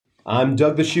I'm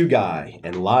Doug the Shoe Guy,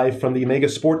 and live from the Omega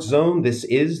Sports Zone, this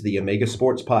is the Omega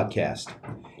Sports Podcast.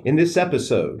 In this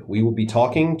episode, we will be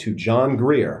talking to John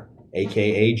Greer,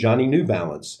 aka Johnny New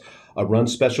Balance, a run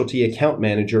specialty account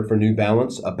manager for New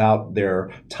Balance, about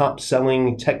their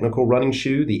top-selling technical running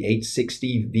shoe, the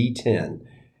 860 V10.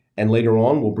 And later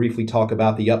on, we'll briefly talk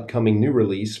about the upcoming new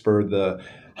release for the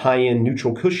high-end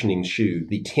neutral cushioning shoe,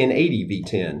 the 1080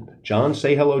 V10. John,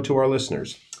 say hello to our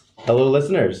listeners. Hello,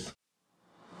 listeners.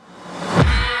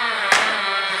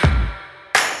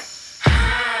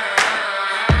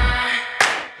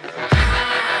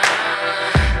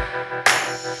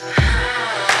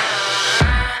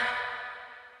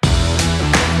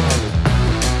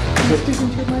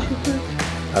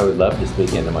 I would love to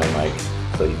speak into my mic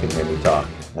so you can hear me talk,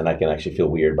 and I can actually feel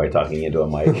weird by talking into a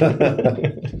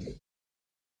mic.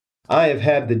 I have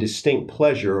had the distinct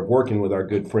pleasure of working with our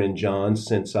good friend John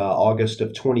since August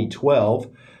of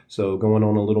 2012, so going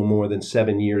on a little more than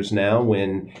 7 years now,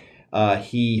 when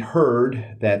he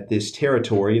heard that this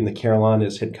territory in the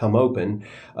Carolinas had come open.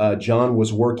 John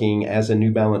was working as a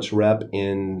New Balance rep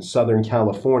in Southern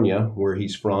California, where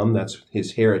he's from. That's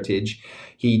his heritage.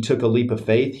 He took a leap of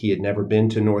faith. He had never been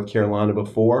to North Carolina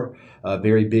before.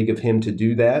 Very big of him to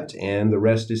do that, and the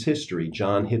rest is history.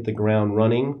 John hit the ground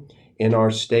running in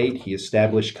our state. He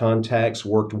established contacts,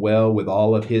 worked well with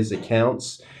all of his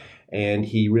accounts, and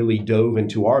he really dove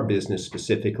into our business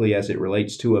specifically as it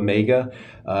relates to Omega.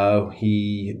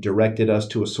 He directed us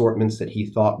to assortments that he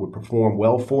thought would perform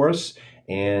well for us.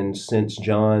 And since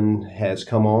John has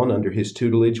come on under his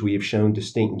tutelage, we have shown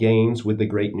distinct gains with the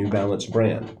great New Balance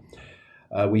brand.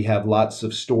 We have lots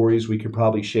of stories we could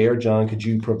probably share. John, could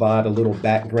you provide a little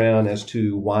background as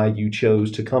to why you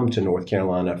chose to come to North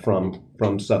Carolina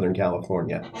from Southern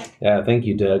California? Yeah, thank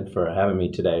you, Doug, for having me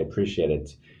today. Appreciate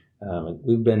it.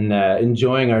 We've been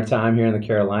enjoying our time here in the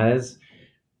Carolinas,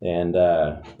 and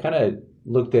kind of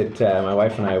looked at, my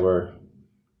wife and I were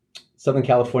Southern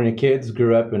California kids,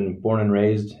 grew up and born and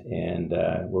raised, and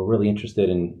we're really interested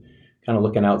in kind of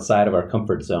looking outside of our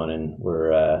comfort zone, and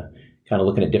we're kind of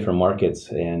looking at different markets.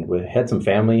 And we had some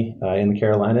family in the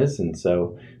Carolinas, and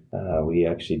so we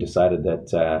actually decided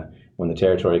that when the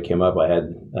territory came up, I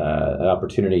had an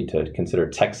opportunity to consider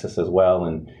Texas as well.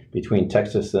 And between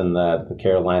Texas and the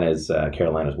Carolinas,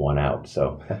 Carolinas won out.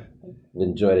 So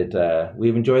enjoyed it.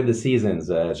 We've enjoyed the seasons.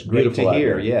 It's Great to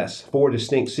hear, here. Yes. 4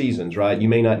 distinct seasons, right? You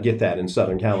may not get that in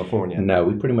Southern California. No,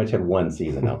 we pretty much had one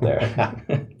season out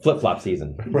there. Flip-flop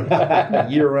season.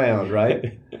 Year-round,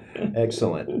 right?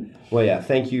 Excellent. Well, yeah,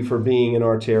 thank you for being in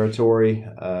our territory.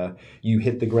 You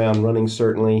hit the ground running,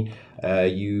 certainly.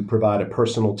 You provide a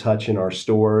personal touch in our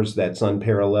stores that's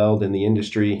unparalleled in the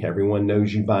industry. Everyone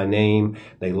knows you by name.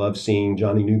 They love seeing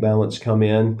Johnny New Balance come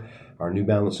in. Our New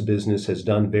Balance business has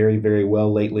done very, very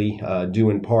well lately, due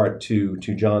in part to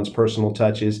John's personal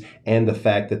touches and the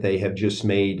fact that they have just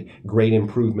made great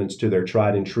improvements to their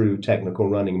tried and true technical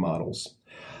running models.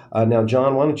 Now,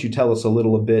 John, why don't you tell us a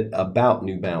little bit about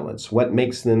New Balance? What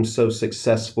makes them so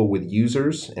successful with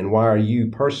users, and why are you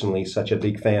personally such a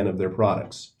big fan of their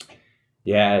products?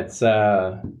 Yeah,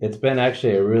 it's been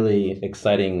actually a really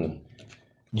exciting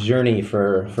journey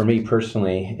for me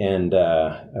personally, and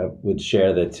I would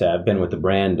share that I've been with the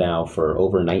brand now for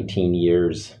over 19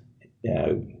 years,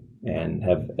 and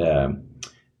have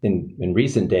in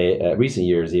recent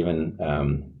years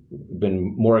even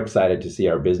been more excited to see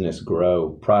our business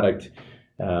grow. Product,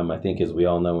 I think, as we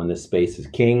all know, in this space is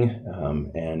king,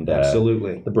 and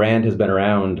Absolutely. The brand has been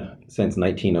around since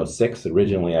 1906.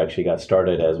 Originally, actually got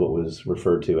started as what was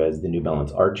referred to as the New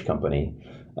Balance Arch Company.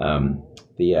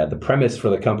 The premise for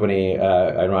the company,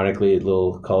 ironically, a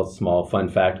little small fun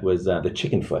fact, was the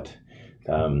chicken foot.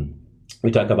 We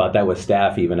talk about that with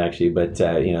staff even, actually, but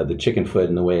the chicken foot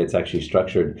and the way it's actually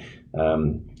structured,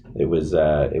 it was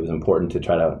important to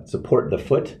try to support the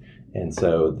foot, and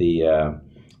so the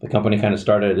company kind of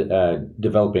started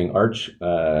developing arch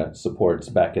supports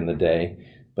back in the day.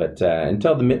 But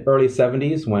until the early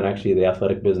 70s, when actually the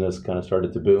athletic business kind of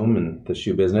started to boom, and the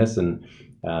shoe business, and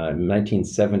in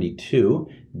 1972,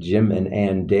 Jim and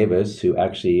Ann Davis, who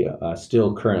actually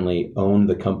still currently own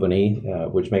the company,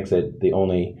 which makes it the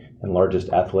only and largest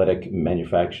athletic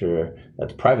manufacturer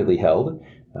that's privately held.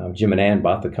 Jim and Ann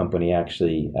bought the company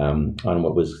actually on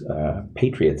what was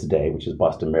Patriots Day, which is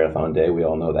Boston Marathon Day. We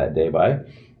all know that day by,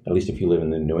 at least if you live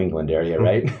in the New England area,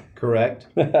 right? Correct.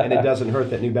 And it doesn't hurt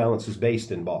that New Balance is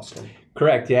based in Boston.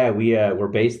 Correct. Yeah, we're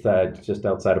based just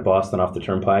outside of Boston, off the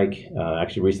Turnpike.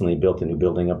 Actually, recently built a new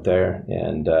building up there,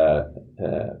 and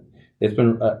it's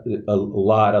been a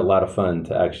lot of fun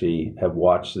to actually have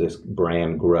watched this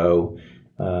brand grow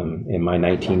in my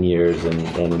 19 years, and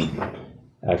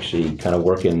actually kind of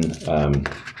working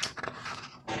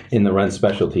in the run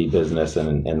specialty business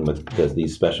and with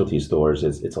these specialty stores,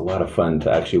 it's a lot of fun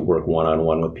to actually work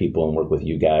one-on-one with people and work with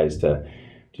you guys to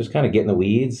just kind of get in the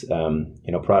weeds.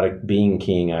 Product being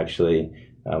king, actually,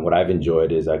 what I've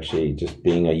enjoyed is actually just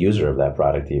being a user of that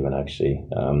product, even actually,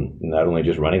 not only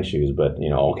just running shoes, but,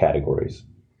 all categories.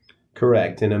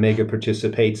 Correct. And Omega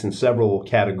participates in several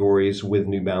categories with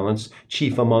New Balance,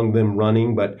 chief among them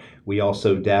running, but we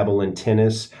also dabble in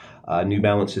tennis. New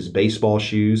Balance's baseball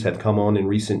shoes have come on in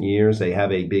recent years. They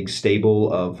have a big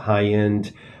stable of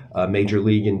high-end major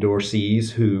league endorsees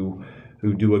who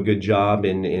do a good job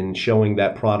in showing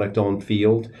that product on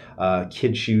field.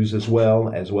 Kid shoes as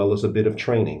well as a bit of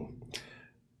training.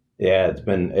 Yeah, it's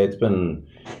been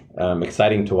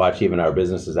exciting to watch even our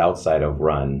businesses outside of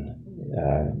run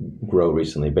grow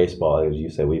recently. Baseball, as you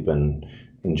said, we've been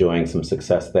enjoying some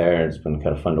success there. It's been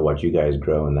kind of fun to watch you guys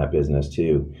grow in that business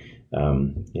too.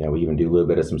 We even do a little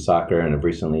bit of some soccer and have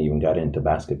recently even got into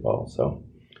basketball. So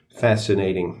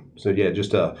fascinating. So yeah,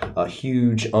 just a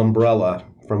huge umbrella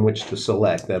from which to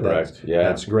select. Correct.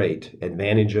 That's great.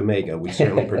 Advantage Omega. We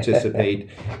certainly participate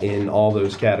in all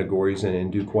those categories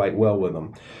and do quite well with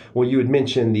them. Well, you had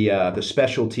mentioned the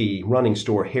specialty running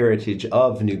store heritage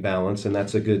of New Balance, and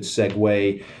that's a good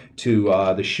segue to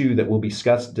the shoe that we'll be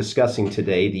discussing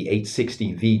today, the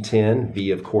 860 V10.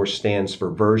 V, of course, stands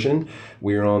for version.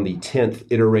 We're on the 10th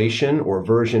iteration or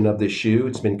version of this shoe.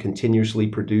 It's been continuously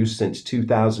produced since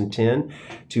 2010.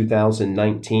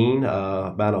 2019,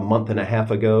 about a month and a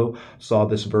half ago, saw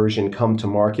this version come to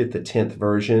market, the 10th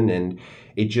version, and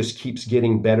it just keeps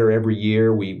getting better every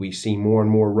year. We see more and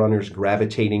more runners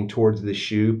gravitating towards this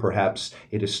shoe. Perhaps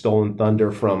it has stolen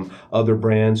thunder from other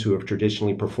brands who have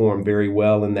traditionally performed very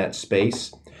well in that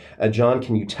space. John,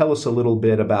 can you tell us a little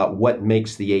bit about what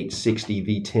makes the 860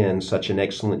 V10 such an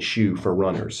excellent shoe for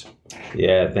runners?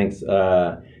 Yeah, thanks.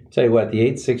 Tell you what, the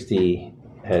 860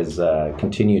 has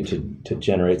continued to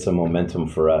generate some momentum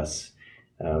for us.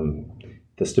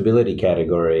 The stability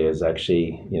category is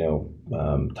actually,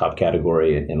 top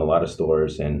category in a lot of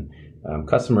stores, and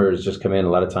customers just come in a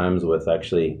lot of times with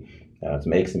actually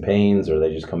some aches and pains, or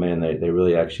they just come in, they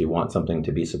really actually want something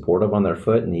to be supportive on their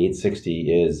foot, and the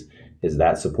 860 is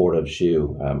that supportive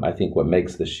shoe. I think what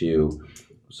makes the shoe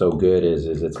so good is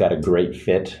it's got a great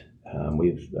fit.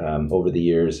 We've over the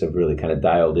years have really kind of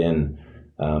dialed in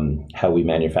how we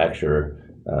manufacture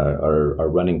our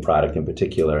running product in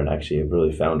particular, and actually have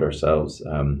really found ourselves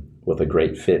with a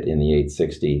great fit in the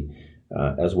 860,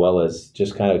 as well as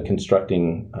just kind of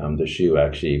constructing the shoe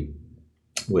actually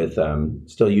with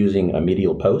still using a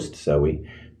medial post. So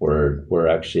we're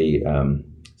actually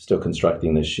still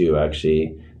constructing the shoe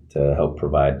actually to help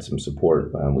provide some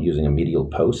support using a medial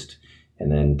post.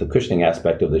 And then the cushioning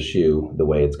aspect of the shoe, the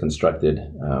way it's constructed,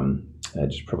 it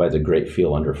just provides a great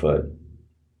feel underfoot.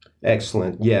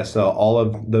 Excellent. Yes, all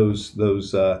of those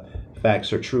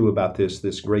facts are true about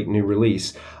this great new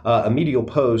release. A medial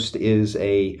post is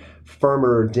a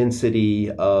firmer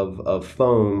density of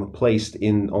foam placed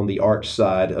on the arch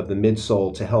side of the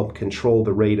midsole to help control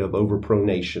the rate of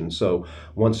overpronation. So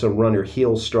once a runner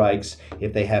heel strikes,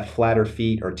 if they have flatter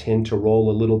feet or tend to roll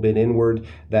a little bit inward,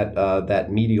 that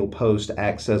medial post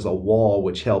acts as a wall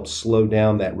which helps slow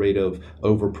down that rate of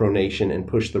overpronation and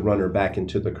push the runner back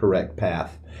into the correct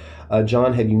path.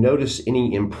 John, have you noticed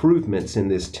any improvements in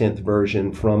this 10th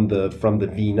version from the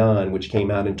V9, which came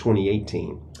out in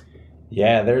 2018?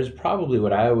 Yeah, there's probably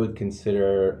what I would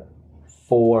consider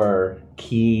 4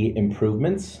 key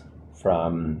improvements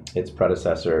from its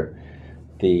predecessor.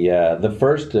 The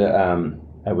first,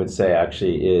 I would say,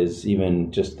 actually is even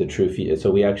just the TrueFuse.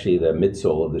 So the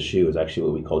midsole of the shoe is actually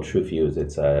what we call TrueFuse.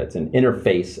 It's an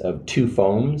interface of 2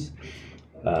 foams,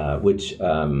 which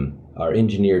are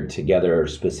engineered together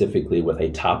specifically with a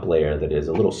top layer that is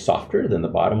a little softer than the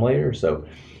bottom layer. So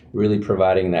really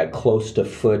providing that close to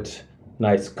foot,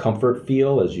 nice comfort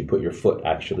feel as you put your foot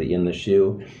actually in the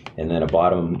shoe, and then a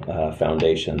bottom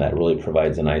foundation that really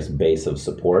provides a nice base of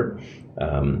support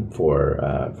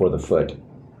for the foot.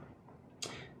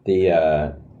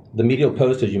 The medial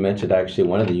post, as you mentioned, actually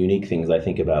one of the unique things I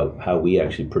think about how we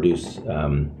actually produce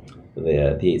the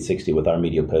 860 with our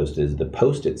medial post is the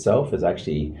post itself is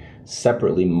actually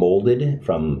separately molded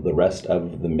from the rest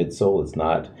of the midsole. It's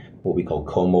not what we call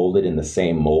co-molded in the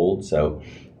same mold. So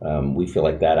we feel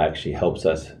like that actually helps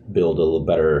us build a little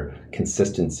better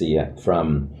consistency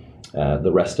from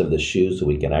the rest of the shoe, so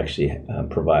we can actually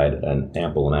provide an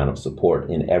ample amount of support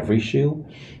in every shoe.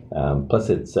 Plus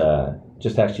it's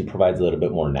just actually provides a little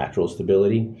bit more natural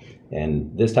stability.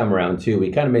 And this time around too,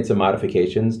 we kind of made some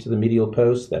modifications to the medial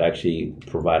post that actually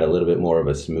provide a little bit more of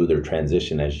a smoother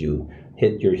transition as you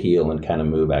hit your heel and kind of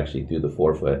move actually through the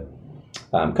forefoot.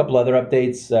 A couple other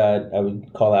updates I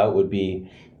would call out would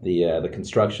be the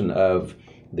construction of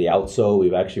the outsole.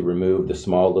 We've actually removed the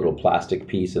small little plastic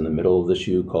piece in the middle of the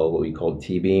shoe called what we call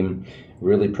T-beam.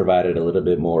 Really provided a little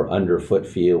bit more underfoot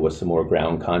feel with some more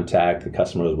ground contact. The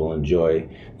customers will enjoy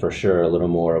for sure a little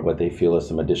more of what they feel is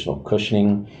some additional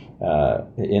cushioning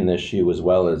in this shoe, as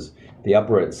well as the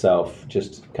upper itself.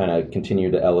 Just kind of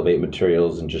continue to elevate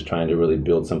materials and just trying to really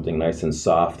build something nice and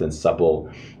soft and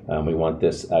supple. We want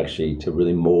this actually to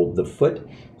really mold the foot,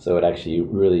 so it actually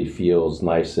really feels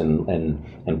nice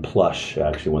and plush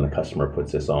actually when the customer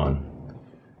puts this on.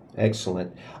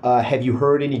 Excellent. Have you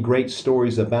heard any great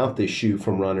stories about this shoe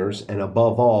from runners? And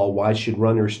above all, why should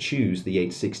runners choose the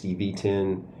 860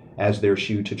 V10 as their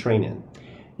shoe to train in?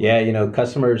 Yeah,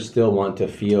 customers still want to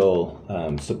feel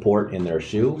support in their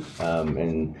shoe,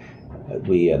 and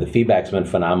the feedback's been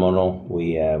phenomenal.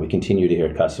 We continue to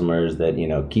hear customers that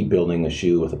keep building a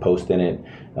shoe with a post in it.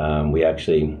 We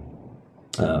actually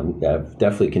I've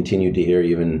definitely continued to hear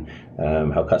even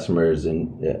how customers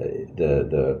and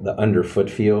the underfoot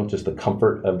feel, just the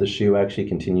comfort of the shoe actually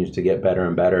continues to get better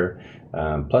and better.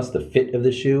 Plus the fit of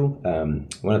the shoe.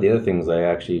 One of the other things I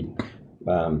actually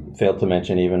failed to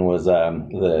mention even was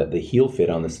the heel fit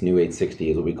on this new 860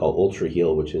 is what we call Ultra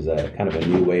Heel, which is a kind of a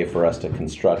new way for us to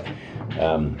construct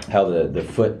how the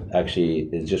foot actually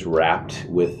is just wrapped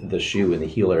with the shoe in the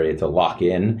heel area to lock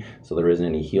in, so there isn't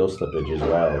any heel slippage as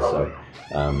well.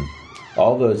 So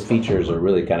all those features are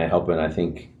really kind of helping, I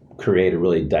think, create a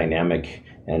really dynamic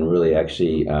and really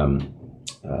actually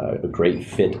a great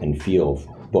fit and feel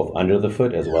both under the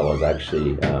foot as well as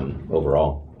actually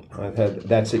overall.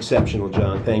 That's exceptional,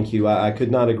 John. Thank you. I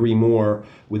could not agree more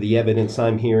with the evidence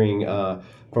I'm hearing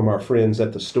from our friends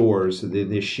at the stores.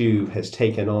 This shoe has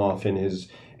taken off and has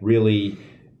really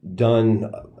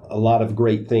done a lot of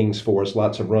great things for us.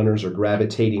 Lots of runners are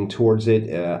gravitating towards it.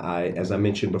 As I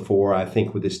mentioned before, I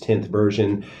think with this 10th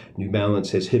version, New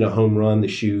Balance has hit a home run. The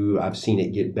shoe, I've seen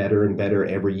it get better and better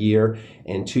every year.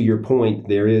 And to your point,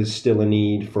 there is still a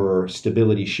need for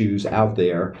stability shoes out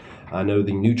there. I know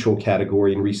the neutral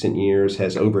category in recent years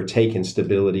has overtaken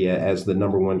stability as the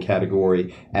number one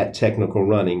category at technical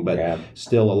running, but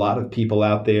still a lot of people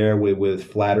out there with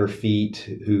flatter feet,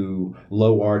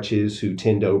 low arches, who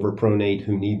tend to overpronate,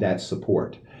 who need that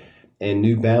support. And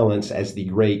New Balance, as the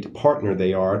great partner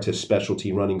they are to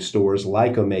specialty running stores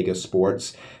like Omega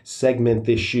Sports, segment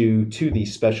this shoe to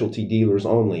these specialty dealers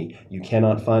only. You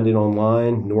cannot find it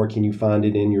online, nor can you find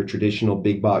it in your traditional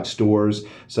big box stores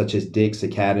such as Dick's,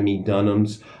 Academy,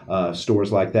 Dunham's,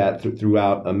 stores like that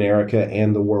throughout America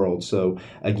and the world. So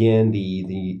again,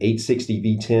 the 860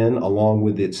 V10, along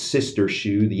with its sister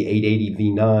shoe, the 880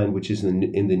 V9, which is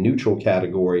in the neutral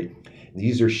category,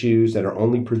 these are shoes that are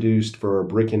only produced for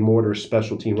brick and mortar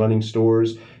specialty running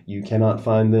stores. You cannot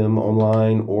find them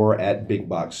online or at big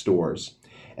box stores.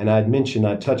 And I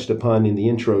touched upon in the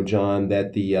intro, John,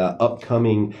 that the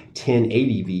upcoming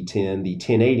 1080 V10, the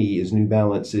 1080 is New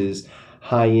Balance's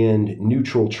high-end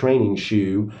neutral training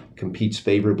shoe, competes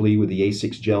favorably with the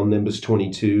ASICS Gel Nimbus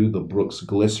 22, the Brooks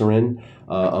Glycerin,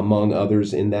 among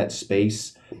others in that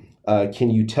space. Can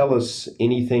you tell us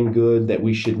anything good that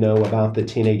we should know about the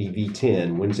 1080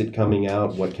 V10? When's it coming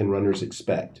out? What can runners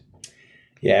expect?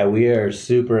 Yeah, we are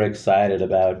super excited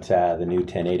about the new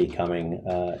 1080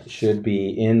 coming. Should be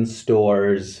in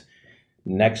stores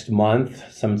next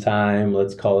month sometime.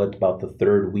 Let's call it about the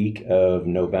third week of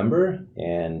November.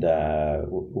 And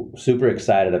super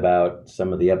excited about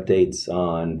some of the updates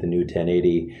on the new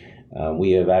 1080.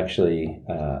 We have actually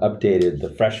updated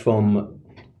the Fresh Foam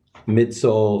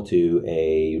midsole to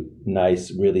a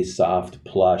nice, really soft,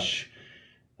 plush,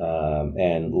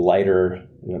 and lighter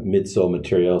midsole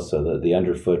material, so that the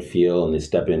underfoot feel and the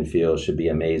step-in feel should be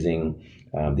amazing.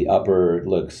 The upper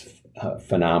looks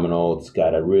phenomenal. It's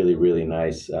got a really, really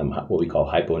nice, what we call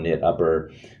hypo knit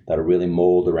upper that'll really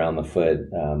mold around the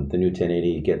foot. The new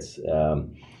 1080 gets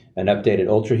an updated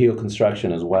Ultra Heel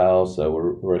construction as well, so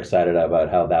we're excited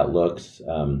about how that looks.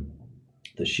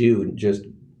 The shoe, just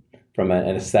from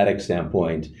an aesthetic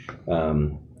standpoint,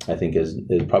 I think is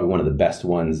probably one of the best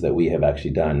ones that we have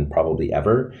actually done probably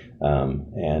ever,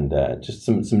 and just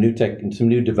some new tech and some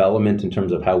new development in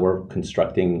terms of how we're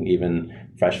constructing even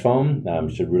Fresh Foam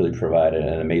should really provide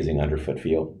an amazing underfoot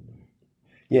feel.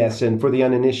 Yes, and for the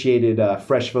uninitiated,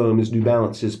 Fresh Foam is New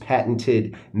Balance's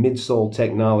patented midsole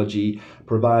technology,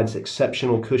 provides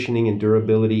exceptional cushioning and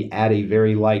durability at a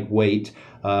very light weight.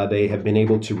 They have been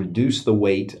able to reduce the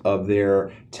weight of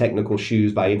their technical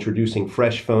shoes by introducing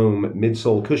Fresh Foam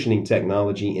midsole cushioning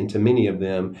technology into many of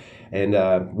them. And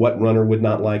what runner would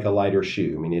not like a lighter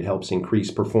shoe? I mean, it helps increase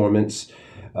performance,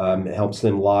 it helps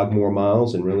them log more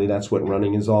miles, and really that's what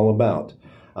running is all about.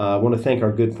 I want to thank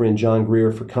our good friend John Greer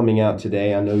for coming out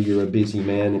today. I know you're a busy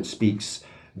man. It speaks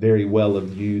very well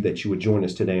of you that you would join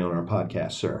us today on our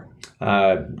podcast, sir.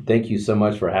 Thank you so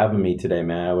much for having me today,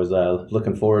 man. I was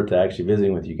looking forward to actually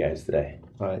visiting with you guys today.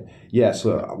 All right. Yes,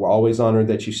 we're always honored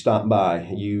that you stopped by.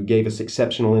 You gave us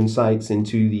exceptional insights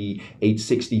into the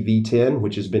 860 V10,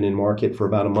 which has been in market for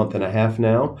about a month and a half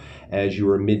now as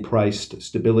your mid-priced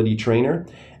stability trainer,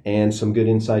 and some good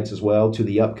insights as well to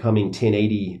the upcoming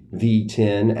 1080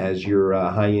 V10 as your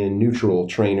high-end neutral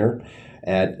trainer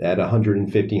at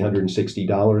 $150,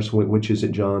 $160. Which is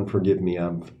it, John? Forgive me.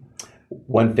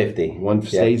 $150. One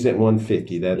stays at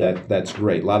 $150. That's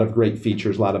great. A lot of great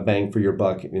features, a lot of bang for your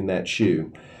buck in that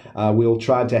shoe. We'll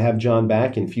try to have John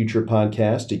back in future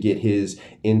podcasts to get his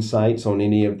insights on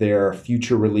any of their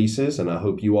future releases, and I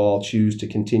hope you all choose to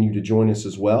continue to join us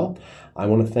as well. I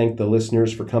want to thank the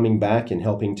listeners for coming back and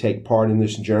helping take part in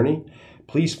this journey.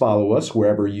 Please follow us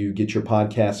wherever you get your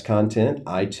podcast content,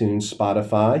 iTunes,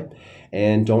 Spotify.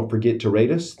 And don't forget to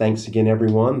rate us. Thanks again,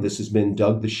 everyone. This has been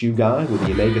Doug the Shoe Guy with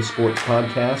the Omega Sports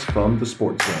Podcast from the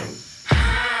Sports Zone.